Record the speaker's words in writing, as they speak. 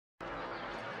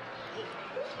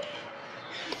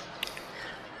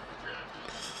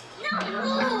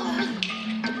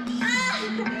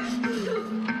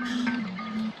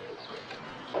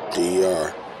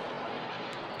D.E.R.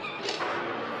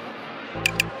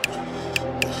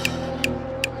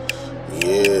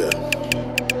 Yeah.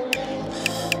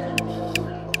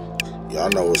 Y'all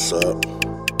know what's up.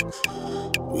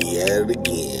 We at it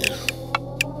again.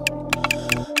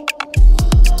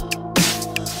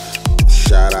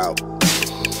 Shout out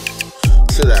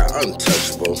to that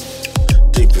untouchable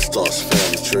Deepest Thoughts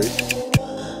family tree.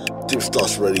 Deepest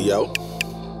Thoughts Radio.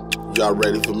 Y'all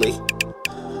ready for me?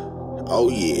 Oh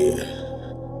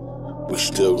yeah. We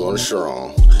still going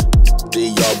strong.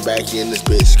 D.E.R. back in this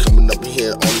bitch, coming up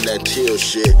here on that chill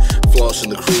shit. Flossing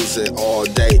the cruising all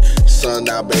day. Sun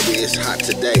out, baby, it's hot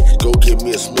today. Go get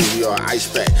me a smoothie or an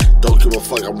ice pack. Don't give a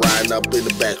fuck, I'm riding up in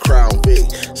the back, Crown Vic,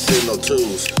 sitting on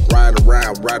twos, riding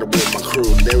around, riding with my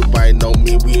crew. And everybody know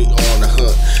me, we on the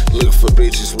hunt, looking for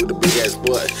bitches with a big ass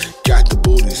butt. Got the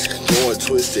booties going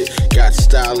twisted, got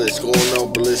stylists going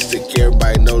on ballistic.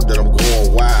 Everybody know that I'm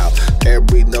going wild.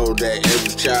 Everybody know that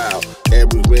every child,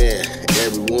 every man,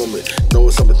 every woman know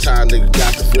it's summertime, nigga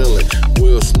got the feeling.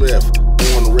 Will Smith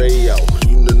on the radio,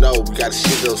 you know we got the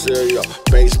shit on stereo.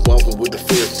 Bass bumping with the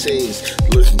 15s,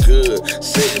 looking good,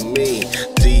 sitting mean.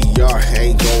 D.E.R.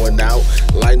 ain't going out,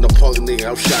 like no punk nigga,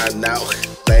 I'm shining out.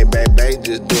 Bang, bang, bang,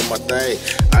 just doing my thing.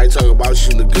 I ain't talking about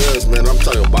shooting the guns, man, I'm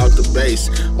talking about the bass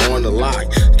on the lock.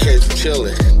 Catch me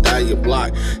chillin', down your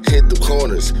block, hit the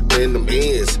corners, bend them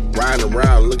ends, riding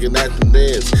around, looking at them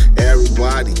ends.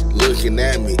 Everybody looking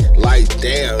at me like,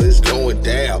 damn, it's going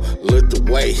down. Look the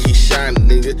way he shining,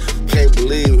 nigga, can't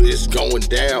believe it's going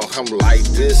down. I'm like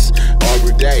this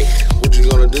every day. What you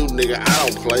gonna do, nigga? I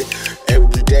don't play.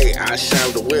 Every day I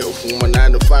shine the whip from my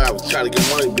 9 to 5, try to get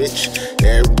money, bitch.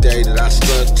 Every day that I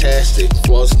stuntastic,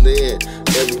 flossing in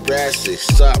every bastard,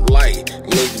 stop light,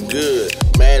 looking good.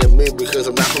 Mad at me because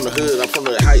I'm not from the hood, I'm from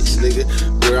the heights, nigga.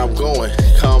 Where I'm going,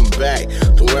 come back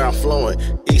to where I'm flowing.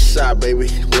 East side, baby,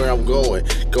 where I'm going.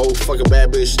 Go fuck a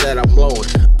bad bitch that I'm blowing.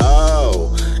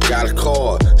 Oh, got a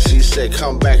call. She said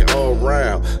come back all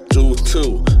around. Do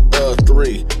 2,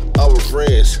 3 other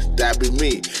friends, that be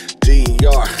me.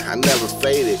 D.E.R. I never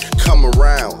faded. Come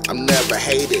around, I'm never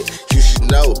hated. You should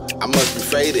know, I must be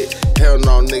faded. Hell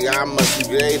no, nigga, I must be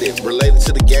graded. Related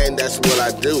to the game, that's what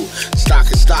I do. Stock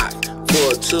and stock,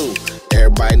 for a 2.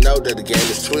 Everybody know that the game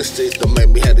is twisted. Don't make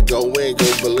me have to go in, go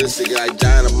ballistic like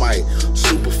dynamite.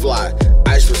 Super fly,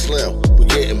 ice for slim, we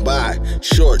getting by.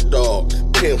 Short dog,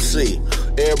 Pimp C.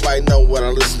 Everybody know when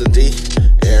I listen to D.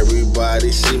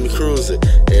 Everybody see me cruising,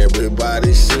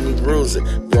 everybody see me bruising.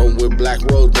 Run with black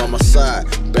roads by my side,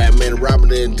 Batman,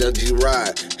 Robin, and Dougie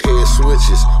ride. Head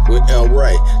switches with El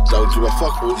Ray. Don't give a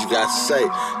fuck what you got to say.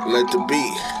 Let the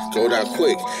beat go down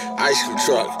quick. Ice cream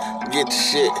truck, get the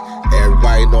shit.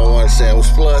 Everybody know what I'm saying was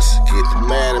plus. Get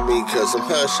mad at me cause I'm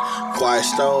hush. Quiet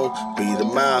stone, be the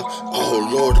mouth. Oh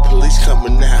Lord, the police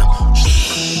coming now.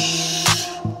 Shh.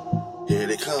 Here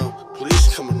they come,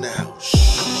 police coming now.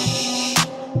 Shh.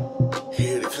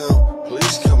 Here they come,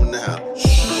 police coming now.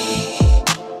 Shh.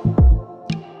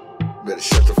 Better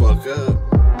shut the fuck up.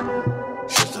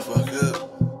 Shut the fuck up.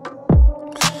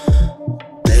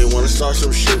 They wanna start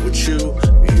some shit with you.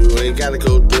 You ain't gotta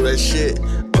go do that shit.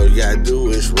 All you gotta do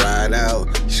is ride out.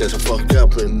 Shut the fuck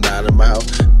up and knock them out.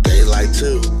 They like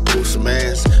to do some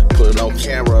ass, put it on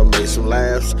camera, make some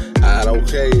laughs. I don't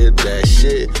care if that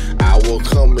shit. I will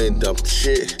come and dump the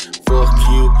shit. Fuck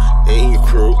you and your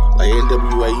crew. Like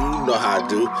NWA, you know how I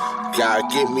do. Gotta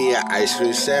give me an ice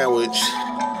cream sandwich.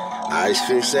 Ice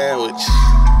cream sandwich.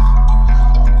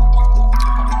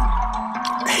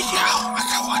 Hey yo, I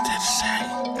got what that to say.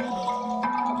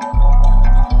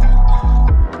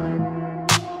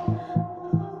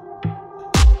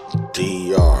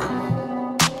 D.E.R.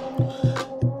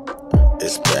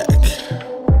 is back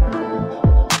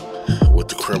with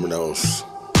the criminals,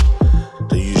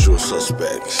 the usual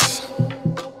suspects.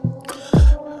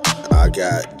 I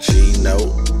got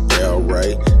G-Note, L.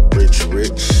 Ray, Rich,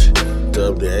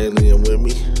 Dub the Alien with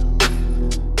me.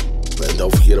 And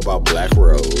don't forget about Black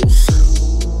Rose.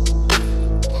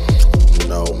 You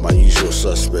know, my usual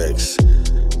suspects.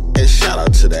 And shout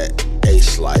out to that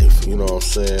Ace Life, you know what I'm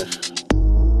saying?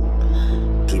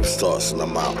 Deepest Thoughts, and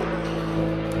I'm out.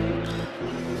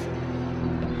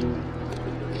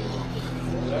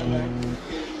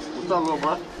 What's up, little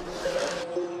bro?